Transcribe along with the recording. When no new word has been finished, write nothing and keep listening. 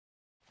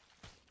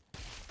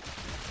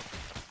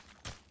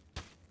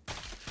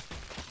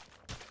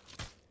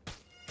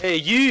Hey,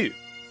 you!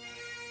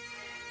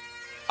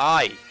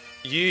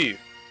 You!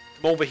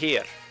 Come over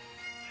here.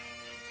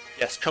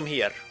 Yes, come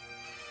here.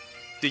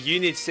 Do you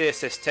need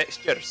CSS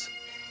Textures?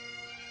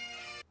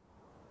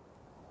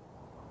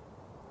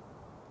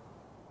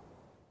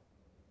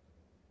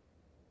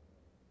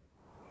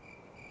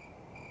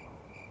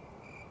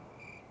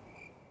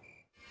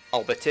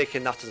 I'll be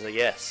taking that as a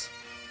yes.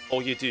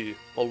 All you do,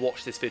 well,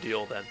 watch this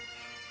video then.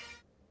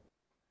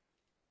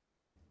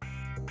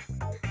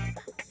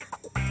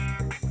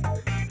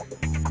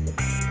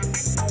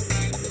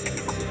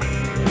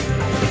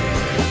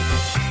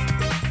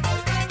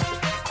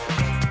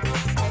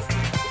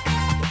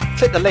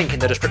 Click the link in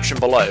the description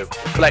below,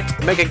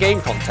 select Mega Game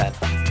Content,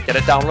 get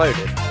it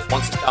downloaded.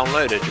 Once it's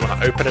downloaded, you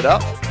want to open it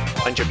up,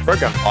 find your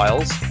program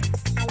files,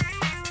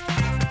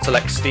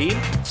 select Steam,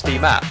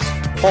 steamapps,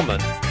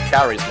 Common,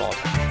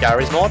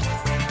 GarrysMod,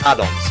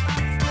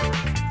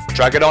 addons.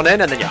 Drag it on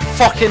in and then you're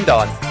fucking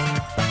done.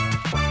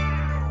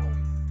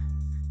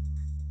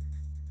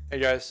 Hey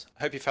guys,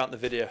 I hope you found the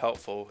video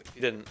helpful. If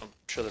you didn't, I'm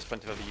sure there's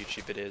plenty of other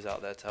YouTube videos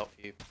out there to help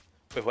you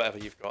with whatever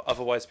you've got.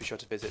 Otherwise, be sure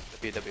to visit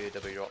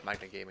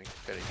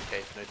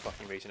www.magnagaming.co.uk for no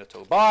fucking reason at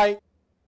all. Bye!